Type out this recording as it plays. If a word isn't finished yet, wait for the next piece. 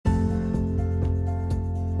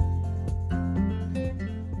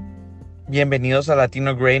Bienvenidos a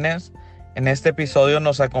Latino Greatness. En este episodio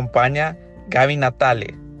nos acompaña Gaby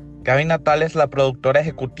Natale. Gaby Natale es la productora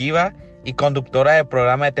ejecutiva y conductora del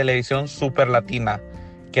programa de televisión Super Latina,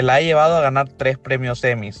 que la ha llevado a ganar 3 premios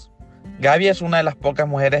Emmys. Gaby es una de las pocas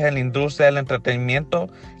mujeres en la industria del entretenimiento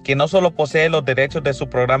que no solo posee los derechos de su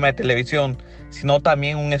programa de televisión, sino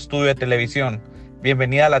también un estudio de televisión.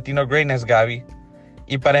 Bienvenida a Latino Greatness, Gaby.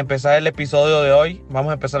 Y para empezar el episodio de hoy, vamos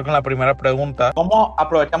a empezar con la primera pregunta. ¿Cómo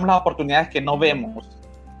aprovechamos las oportunidades que no vemos?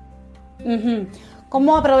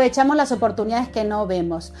 ¿Cómo aprovechamos las oportunidades que no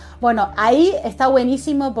vemos? Bueno, ahí está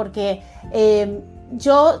buenísimo porque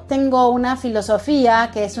yo tengo una filosofía,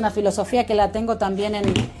 que es una filosofía que la tengo también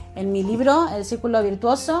en mi libro, El Círculo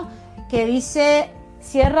Virtuoso, que dice: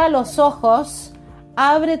 cierra los ojos,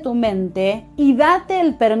 abre tu mente y date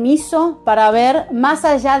el permiso para ver más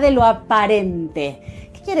allá de lo aparente.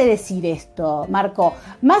 ¿Qué quiere decir esto, Marco?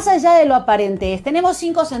 Más allá de lo aparente, tenemos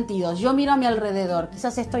 5 sentidos. Yo miro a mi alrededor.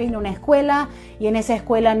 Quizás estoy en una escuela y en esa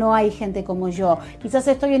escuela no hay gente como yo. Quizás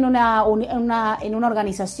estoy en una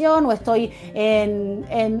organización o estoy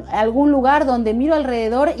en algún lugar donde miro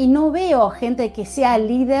alrededor y no veo gente que sea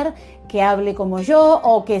líder, que hable como yo,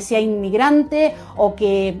 o que sea inmigrante, o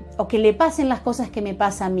que le pasen las cosas que me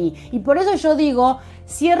pasan a mí. Y por eso yo digo,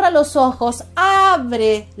 cierra los ojos,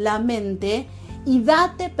 abre la mente y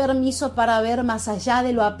date permiso para ver más allá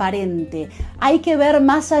de lo aparente. Hay que ver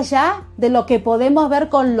más allá de lo que podemos ver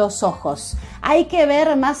con los ojos. Hay que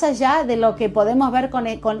ver más allá de lo que podemos ver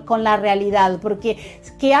con la realidad, porque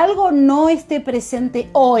que algo no esté presente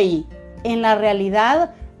hoy en la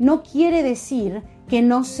realidad no quiere decir que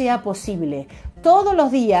no sea posible. Todos los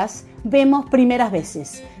días vemos primeras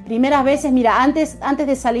veces. Primeras veces, mira, antes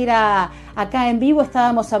de salir acá en vivo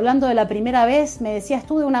estábamos hablando de la primera vez, me decías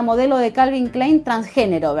tú, de una modelo de Calvin Klein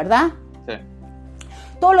transgénero, ¿verdad? Sí.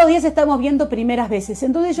 Todos los días estamos viendo primeras veces.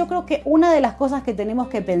 Entonces yo creo que una de las cosas que tenemos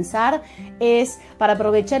que pensar es, para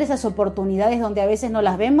aprovechar esas oportunidades donde a veces no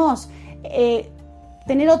las vemos,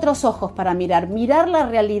 tener otros ojos para mirar la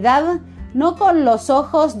realidad, no con los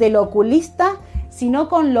ojos del oculista, sino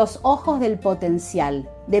con los ojos del potencial,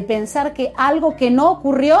 de pensar que algo que no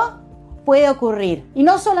ocurrió puede ocurrir. Y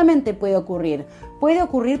no solamente puede ocurrir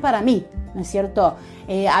para mí, ¿no es cierto?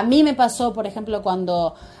 A mí me pasó, por ejemplo,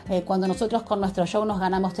 cuando nosotros con nuestro show nos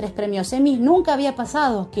ganamos 3 premios Emmy, nunca había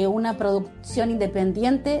pasado que una producción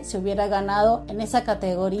independiente se hubiera ganado en esa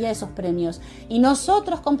categoría esos premios. Y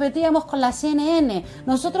nosotros competíamos con la CNN,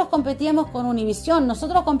 nosotros competíamos con Univision,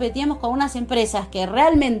 nosotros competíamos con unas empresas que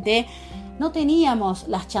realmente no teníamos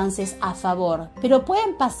las chances a favor, pero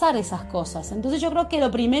pueden pasar esas cosas. Entonces yo creo que lo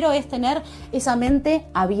primero es tener esa mente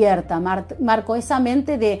abierta, Marco, esa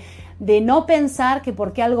mente de no pensar que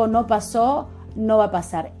porque algo no pasó, no va a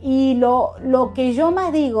pasar. Y lo que yo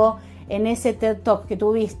más digo en ese TED Talk que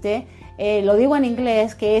tuviste, lo digo en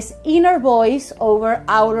inglés, que es inner voice over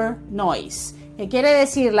outer noise. Que quiere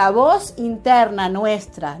decir la voz interna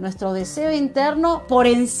nuestra, nuestro deseo interno por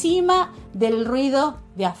encima del ruido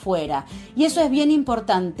de afuera. Y eso es bien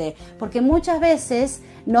importante, porque muchas veces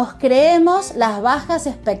nos creemos las bajas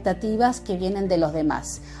expectativas que vienen de los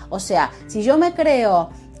demás. O sea, si yo me creo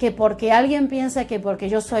que porque alguien piensa que porque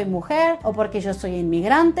yo soy mujer, o porque yo soy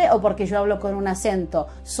inmigrante, o porque yo hablo con un acento,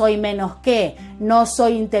 soy menos que, no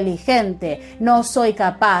soy inteligente, no soy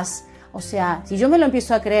capaz. O sea, si yo me lo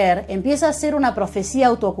empiezo a creer, empieza a ser una profecía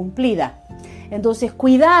autocumplida. Entonces,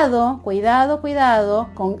 cuidado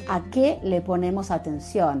con a qué le ponemos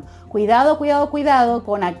atención. Cuidado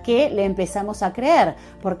con a qué le empezamos a creer.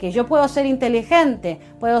 Porque yo puedo ser inteligente,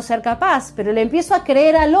 puedo ser capaz, pero le empiezo a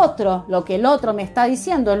creer al otro lo que el otro me está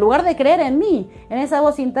diciendo, en lugar de creer en mí, en esa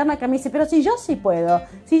voz interna que me dice, pero si yo sí puedo,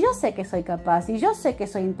 si yo sé que soy capaz, si yo sé que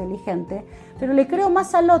soy inteligente, pero le creo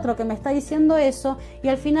más al otro que me está diciendo eso y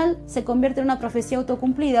al final se convierte en una profecía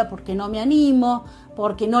autocumplida porque no me animo,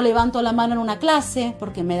 porque no levanto la mano en una clase,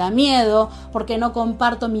 porque me da miedo, porque no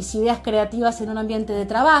comparto mis ideas creativas en un ambiente de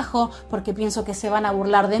trabajo, porque pienso que se van a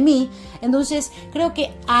burlar de mí. Entonces creo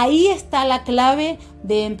que ahí está la clave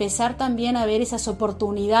de empezar también a ver esas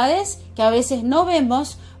oportunidades que a veces no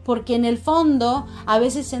vemos, porque en el fondo a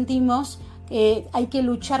veces sentimos que hay que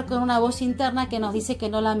luchar con una voz interna que nos dice que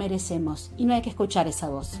no la merecemos y no hay que escuchar esa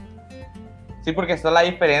voz. Sí, porque está la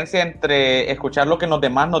diferencia entre escuchar lo que los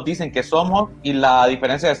demás nos dicen que somos y la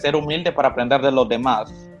diferencia de ser humilde para aprender de los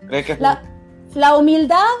demás. ¿Crees que La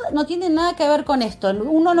humildad no tiene nada que ver con esto.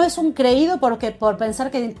 Uno no es un creído por pensar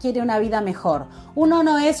que quiere una vida mejor. Uno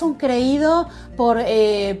no es un creído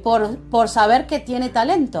por saber que tiene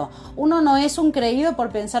talento. Uno no es un creído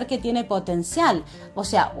por pensar que tiene potencial. O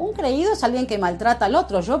sea, un creído es alguien que maltrata al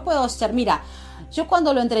otro. Yo puedo ser, mira, yo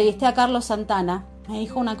cuando lo entrevisté a Carlos Santana, me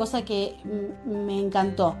dijo una cosa que me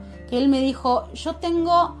encantó, que él me dijo, yo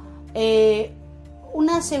tengo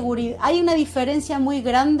una seguridad, hay una diferencia muy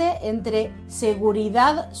grande entre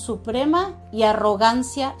seguridad suprema y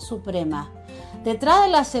arrogancia suprema. Detrás de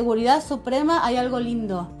la seguridad suprema hay algo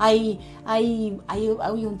lindo, hay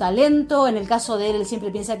un talento, en el caso de él siempre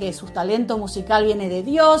piensa que su talento musical viene de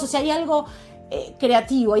Dios, o sea, hay algo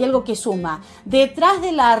creativo, hay algo que suma. Detrás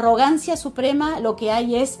de la arrogancia suprema lo que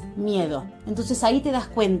hay es miedo. Entonces ahí te das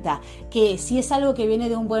cuenta que si es algo que viene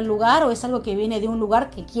de un buen lugar o es algo que viene de un lugar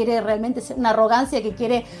que quiere realmente ser una arrogancia que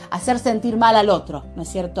quiere hacer sentir mal al otro, ¿no es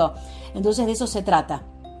cierto? Entonces de eso se trata.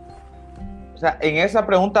 O sea, en esa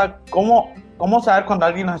pregunta, ¿cómo saber cuando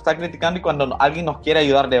alguien nos está criticando y cuando alguien nos quiere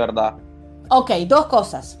ayudar de verdad? Ok, dos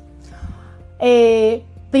cosas.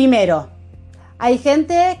 Primero, hay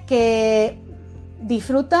gente que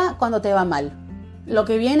disfruta cuando te va mal. Lo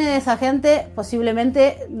que viene de esa gente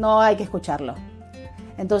posiblemente no hay que escucharlo.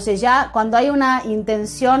 Entonces ya cuando hay una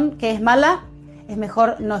intención que es mala, es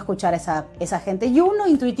mejor no escuchar a esa gente. Y uno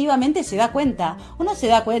intuitivamente se da cuenta. Uno se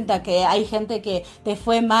da cuenta que hay gente que te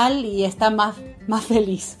fue mal y está más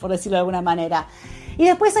feliz, por decirlo de alguna manera. Y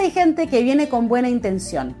después hay gente que viene con buena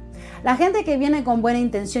intención. La gente que viene con buena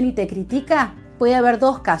intención y te critica, puede haber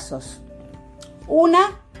dos casos.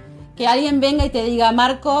 Una, que alguien venga y te diga,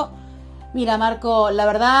 Marco, mira Marco, la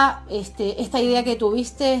verdad, esta idea que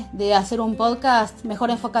tuviste de hacer un podcast, mejor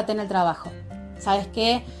enfócate en el trabajo. ¿Sabes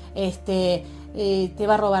qué? Te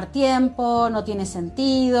va a robar tiempo, no tiene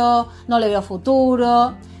sentido, no le veo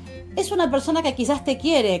futuro. Es una persona que quizás te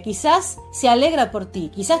quiere, quizás se alegra por ti,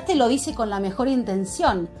 quizás te lo dice con la mejor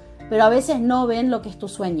intención, pero a veces no ven lo que es tu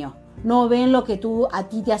sueño, no ven lo que a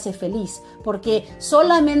ti te hace feliz, porque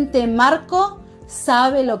solamente Marco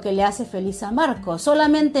sabe lo que le hace feliz a Marco.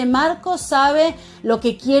 Solamente Marco sabe lo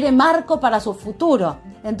que quiere Marco para su futuro.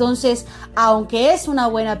 Entonces, aunque es una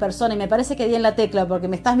buena persona, y me parece que di en la tecla porque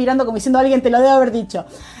me estás mirando como diciendo alguien te lo debe haber dicho,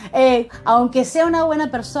 aunque sea una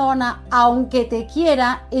buena persona, aunque te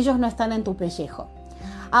quiera, ellos no están en tu pellejo.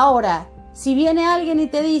 Ahora, si viene alguien y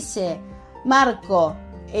te dice, Marco,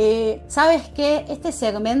 ¿sabes qué? Este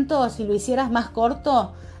segmento, si lo hicieras más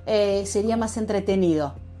corto, sería más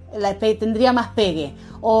entretenido. Tendría más pegue,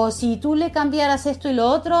 o si tú le cambiaras esto y lo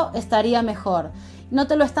otro estaría mejor. No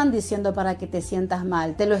te lo están diciendo para que te sientas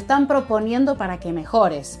mal, te lo están proponiendo para que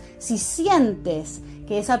mejores. Si sientes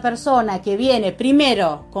que esa persona que viene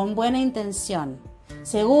primero con buena intención,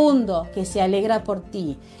 segundo que se alegra por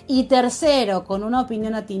ti y tercero con una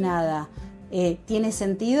opinión atinada, tiene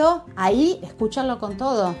sentido, ahí escúchalo con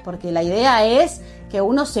todo, porque la idea es que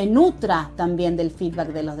uno se nutra también del feedback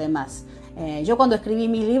de los demás. Yo cuando escribí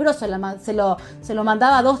mi libro se lo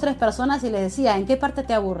mandaba a 2-3 personas y les decía, ¿en qué parte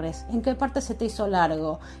te aburres? ¿En qué parte se te hizo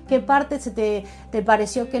largo? ¿Qué parte te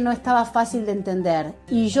pareció que no estaba fácil de entender?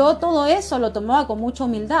 Y yo todo eso lo tomaba con mucha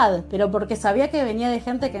humildad, pero porque sabía que venía de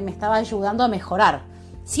gente que me estaba ayudando a mejorar.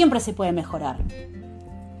 Siempre se puede mejorar.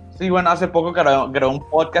 Sí, bueno, hace poco grabé un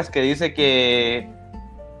podcast que dice que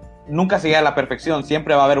nunca se llega a la perfección,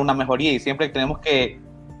 siempre va a haber una mejoría y siempre tenemos que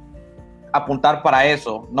apuntar para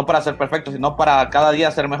eso, no para ser perfecto, sino para cada día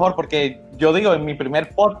ser mejor, porque yo digo, en mi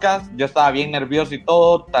primer podcast yo estaba bien nervioso y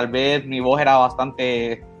todo, tal vez mi voz era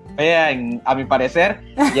bastante fea a mi parecer,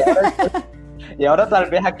 y ahora tal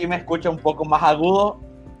vez aquí me escucho un poco más agudo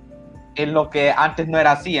en lo que antes no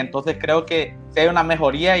era así. Entonces creo que sí hay una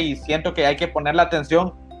mejoría y siento que hay que ponerle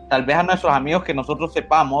atención tal vez a nuestros amigos que nosotros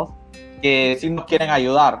sepamos que sí nos quieren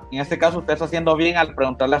ayudar. En este caso usted está haciendo bien al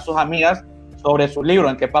preguntarle a sus amigas sobre su libro,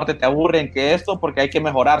 en qué parte te aburre, en qué esto, porque hay que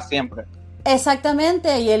mejorar siempre.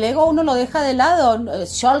 Exactamente, y el ego uno lo deja de lado.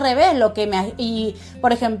 Yo al revés, y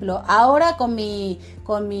por ejemplo, ahora con mi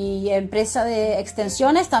empresa de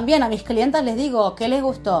extensiones también a mis clientes les digo, ¿qué les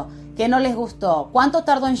gustó? ¿Qué no les gustó? ¿Cuánto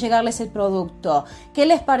tardó en llegarles el producto? ¿Qué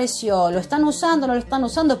les pareció? ¿Lo están usando? ¿No lo están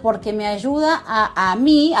usando? Porque me ayuda a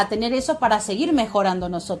mí a tener eso para seguir mejorando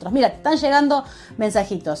nosotros. Mira, te están llegando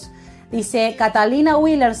mensajitos. Dice Catalina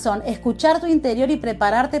Willerson, escuchar tu interior y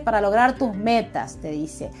prepararte para lograr tus metas, te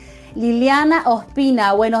dice. Liliana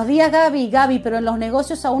Ospina, buenos días Gaby, pero en los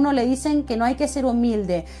negocios a uno le dicen que no hay que ser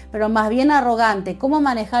humilde, pero más bien arrogante. ¿Cómo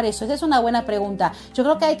manejar eso? Esa es una buena pregunta. Yo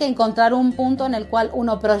creo que hay que encontrar un punto en el cual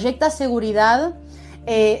uno proyecta seguridad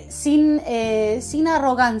sin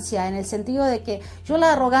arrogancia, en el sentido de que yo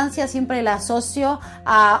la arrogancia siempre la asocio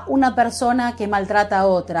a una persona que maltrata a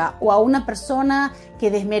otra o a una persona que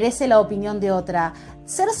desmerece la opinión de otra.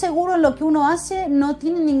 Ser seguro en lo que uno hace no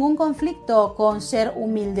tiene ningún conflicto con ser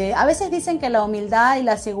humilde. A veces dicen que la humildad y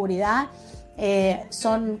la seguridad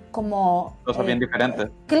son como... Cosas bien diferentes.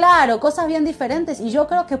 Claro, cosas bien diferentes, y yo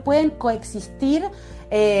creo que pueden coexistir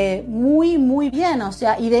muy, muy bien. O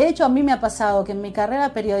sea, y de hecho a mí me ha pasado que en mi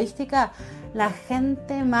carrera periodística la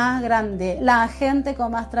gente más grande, la gente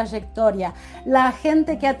con más trayectoria, la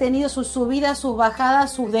gente que ha tenido sus subidas, sus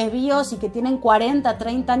bajadas, sus desvíos y que tienen 40,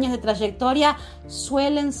 30 años de trayectoria,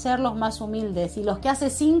 suelen ser los más humildes. Y los que hace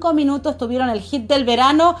 5 minutos tuvieron el hit del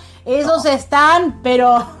verano, esos están,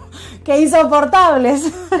 pero que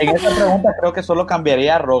insoportables. En esta pregunta creo que solo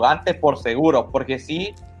cambiaría arrogante por seguro, porque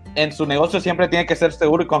sí, en su negocio siempre tiene que ser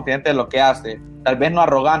seguro y confiante de lo que hace. Tal vez no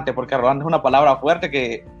arrogante, porque arrogante es una palabra fuerte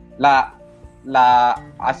que la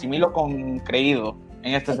asimilo con creído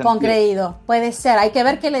en este sentido. Con creído, puede ser. Hay que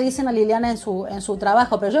ver qué le dicen a Liliana en su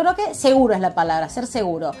trabajo, pero yo creo que seguro es la palabra, ser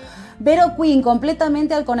seguro. Vero Queen,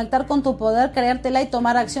 completamente al conectar con tu poder, creértela y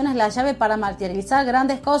tomar acciones, la llave para materializar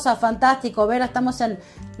grandes cosas. Fantástico, Vera, estamos en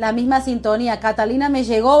la misma sintonía. Catalina, ¿me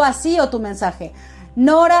llegó vacío tu mensaje?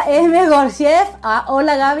 Nora M. Gorchiev,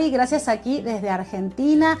 hola Gaby, gracias, aquí desde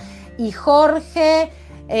Argentina. Y Jorge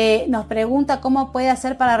nos pregunta cómo puede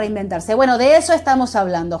hacer para reinventarse. Bueno, de eso estamos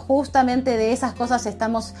hablando, justamente de esas cosas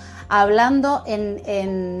estamos hablando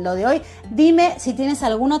en lo de hoy. Dime si tienes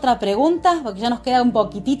alguna otra pregunta, porque ya nos queda un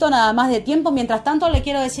poquitito nada más de tiempo. Mientras tanto, le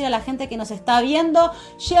quiero decir a la gente que nos está viendo,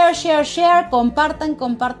 share, compartan.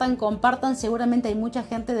 Seguramente hay mucha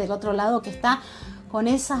gente del otro lado que está con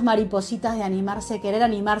esas maripositas de animarse, querer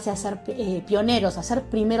animarse a ser pioneros, a ser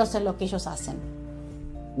primeros en lo que ellos hacen.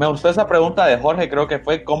 Me gustó esa pregunta de Jorge, creo que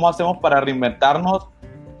fue ¿cómo hacemos para reinventarnos?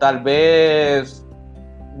 Tal vez,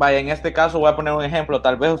 vaya, en este caso voy a poner un ejemplo,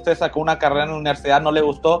 tal vez usted sacó una carrera en la universidad, no le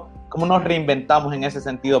gustó, ¿cómo nos reinventamos en ese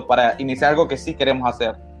sentido para iniciar algo que sí queremos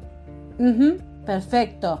hacer?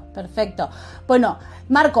 Perfecto. Bueno,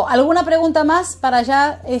 Marco, ¿alguna pregunta más para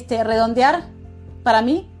ya redondear para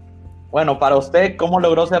mí? Bueno, para usted, ¿cómo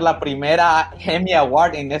logró ser la primera Emmy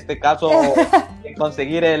Award, en este caso, en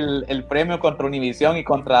conseguir el premio contra Univision y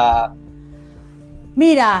contra...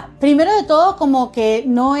 Mira, primero de todo, como que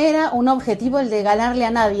no era un objetivo el de ganarle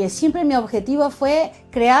a nadie. Siempre mi objetivo fue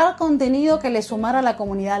crear contenido que le sumara a la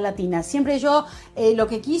comunidad latina. Siempre yo lo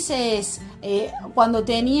que quise es, cuando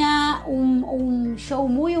tenía un show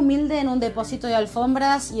muy humilde en un depósito de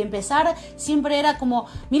alfombras y empezar, siempre era como,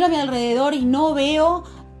 miro a mi alrededor y no veo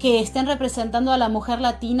que estén representando a la mujer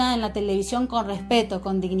latina en la televisión con respeto,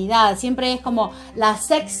 con dignidad. Siempre es como la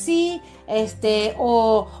sexy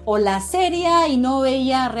o la seria, y no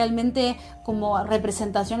veía realmente como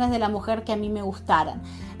representaciones de la mujer que a mí me gustaran.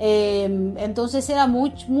 Entonces era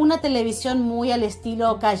una televisión muy al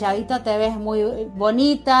estilo calladita, te ves muy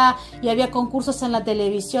bonita, y había concursos en la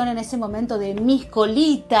televisión en ese momento de Miss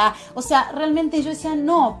Colita. O sea, realmente yo decía,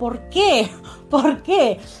 no, ¿por qué?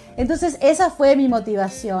 Entonces esa fue mi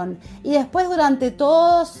motivación. Y después, durante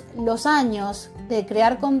todos los años de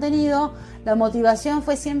crear contenido, la motivación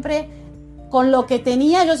fue siempre con lo que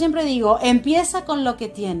tenía. Yo siempre digo, empieza con lo que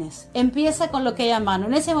tienes, empieza con lo que hay a mano.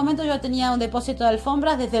 En ese momento yo tenía un depósito de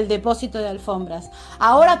alfombras, desde el depósito de alfombras.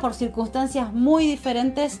 Ahora, por circunstancias muy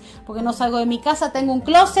diferentes, porque no salgo de mi casa, tengo un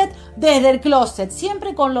closet, desde el closet.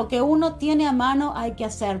 Siempre con lo que uno tiene a mano hay que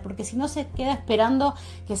hacer, porque si no se queda esperando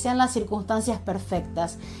que sean las circunstancias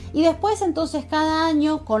perfectas. Y después, entonces, cada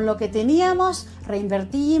año con lo que teníamos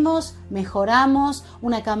reinvertimos, mejoramos,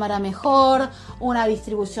 una cámara mejor, una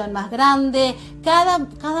distribución más grande,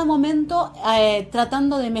 cada momento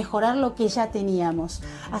tratando de mejorar lo que ya teníamos,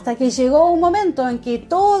 hasta que llegó un momento en que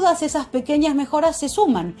todas esas pequeñas mejoras se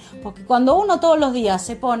suman, porque cuando uno todos los días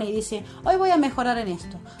se pone y dice, hoy voy a mejorar en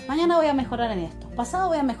esto, mañana voy a mejorar en esto, pasado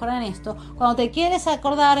voy a mejorar en esto, cuando te quieres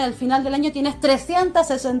acordar, al final del año tienes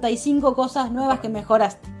 365 cosas nuevas que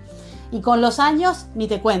mejoraste, y con los años ni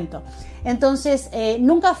te cuento. Entonces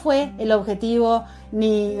nunca fue el objetivo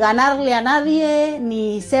ni ganarle a nadie,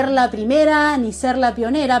 ni ser la primera, ni ser la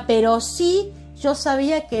pionera, pero sí yo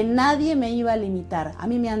sabía que nadie me iba a limitar. A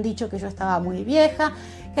mí me han dicho que yo estaba muy vieja,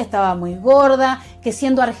 que estaba muy gorda, que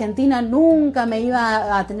siendo argentina nunca me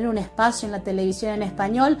iba a tener un espacio en la televisión en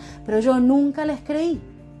español, pero yo nunca les creí.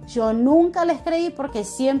 Yo nunca les creí, porque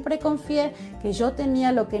siempre confié que yo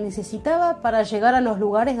tenía lo que necesitaba para llegar a los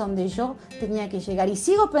lugares donde yo tenía que llegar. Y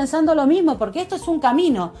sigo pensando lo mismo, porque esto es un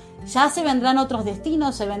camino. Ya se vendrán otros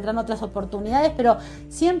destinos, se vendrán otras oportunidades, pero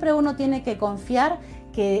siempre uno tiene que confiar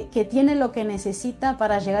que tiene lo que necesita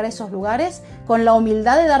para llegar a esos lugares, con la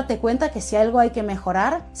humildad de darte cuenta que si algo hay que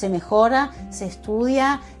mejorar, se mejora, se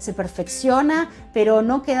estudia, se perfecciona, pero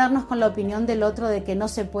no quedarnos con la opinión del otro de que no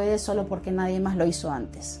se puede solo porque nadie más lo hizo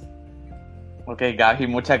antes. Ok, Gaby,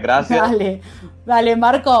 muchas gracias. Vale,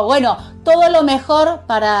 Marco. Bueno, todo lo mejor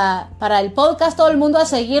para el podcast. Todo el mundo a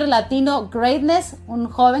seguir Latino Greatness, un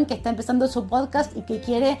joven que está empezando su podcast y que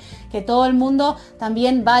quiere que todo el mundo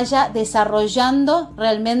también vaya desarrollando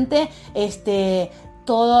realmente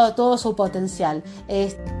todo su potencial.